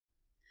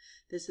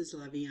This is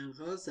La Vie en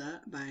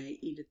Rosa by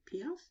Edith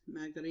Piaf,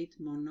 Marguerite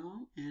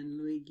Monod, and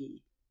Louis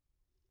Guy.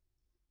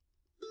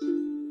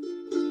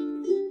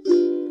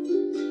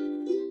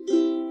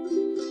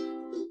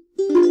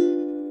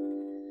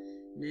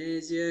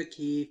 Des yeux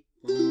qui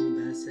font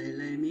baisser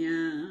les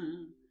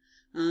miens,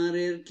 un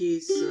rire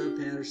qui se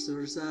perche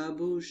sur sa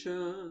bouche,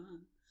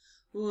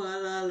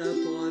 voilà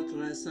le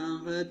portrait sans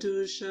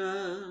retouche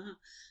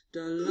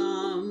de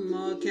l'homme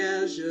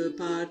auquel je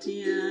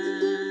partiens.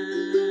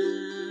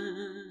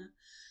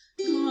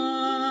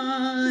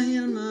 Quand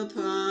il me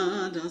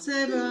prend dans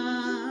ses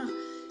bras,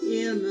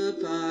 il me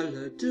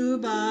parle tout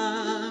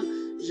bas,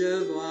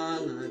 je vois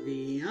la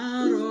vie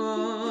en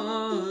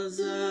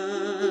rose.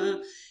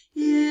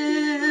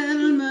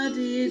 Il me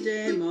dit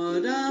des mots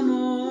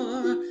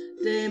d'amour,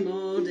 des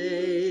mots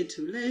de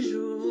tous les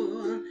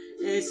jours,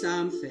 et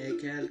ça me fait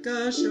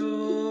quelque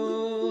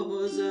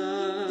chose.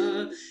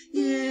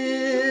 Il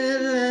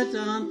est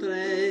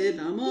entré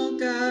dans mon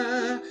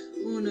cœur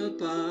une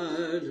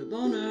part de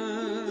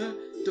bonheur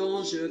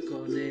dont je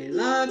connais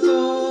la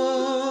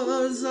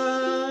cause.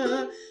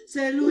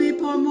 C'est lui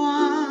pour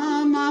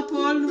moi, moi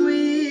pour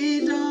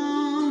lui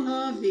dans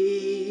la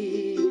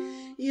vie.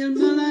 Il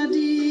me l'a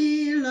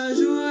dit le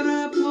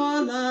jour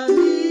pour la vie.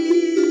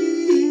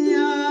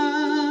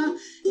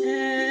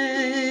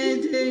 Et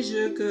dès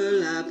que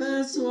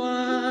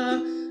l'aperçois,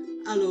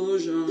 alors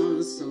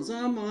j'en sens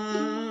en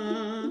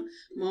moi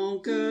mon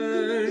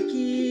cœur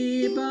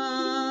qui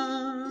bat.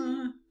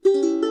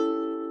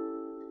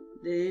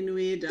 Des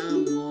nuits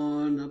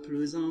d'amour n'a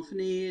plus en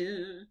finir,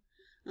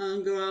 un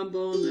grand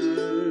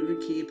bonheur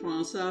qui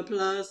prend sa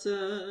place,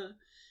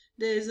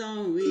 des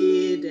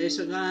ennuis, des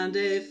chagrins,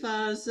 des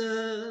faces,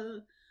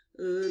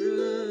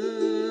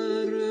 heureux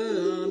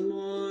à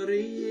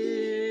mourir.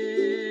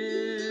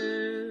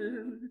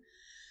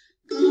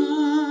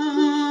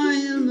 Quand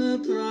il me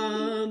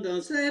prend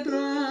dans ses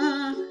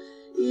bras,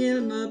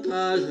 il me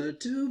parle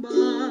tout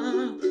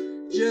bas,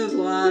 je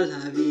vois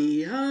la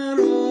vie en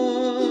rose.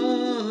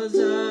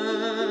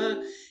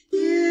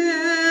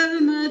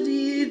 Il me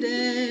dit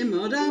des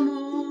mots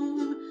d'amour,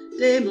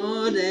 des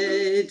mots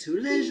de tous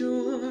les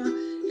jours,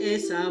 et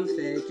ça me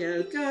fait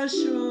quelque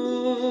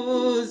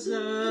chose.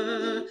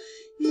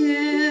 Il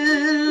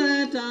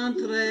est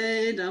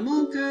entré dans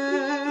mon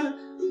cœur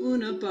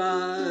une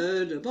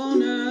part de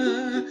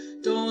bonheur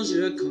dont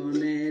je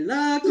connais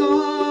la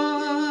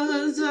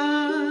cause.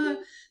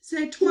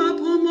 C'est toi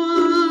pour moi,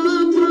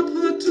 moi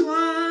pour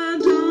toi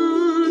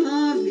dans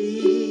la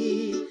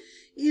vie.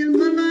 Il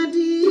me l'a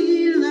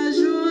dit le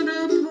jour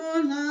pour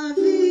la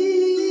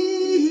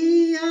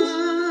vie.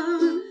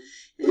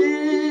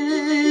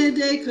 Et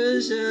dès que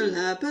je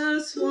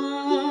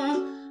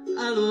l'aperçois,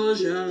 alors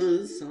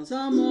je sens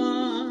en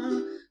moi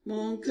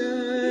mon cœur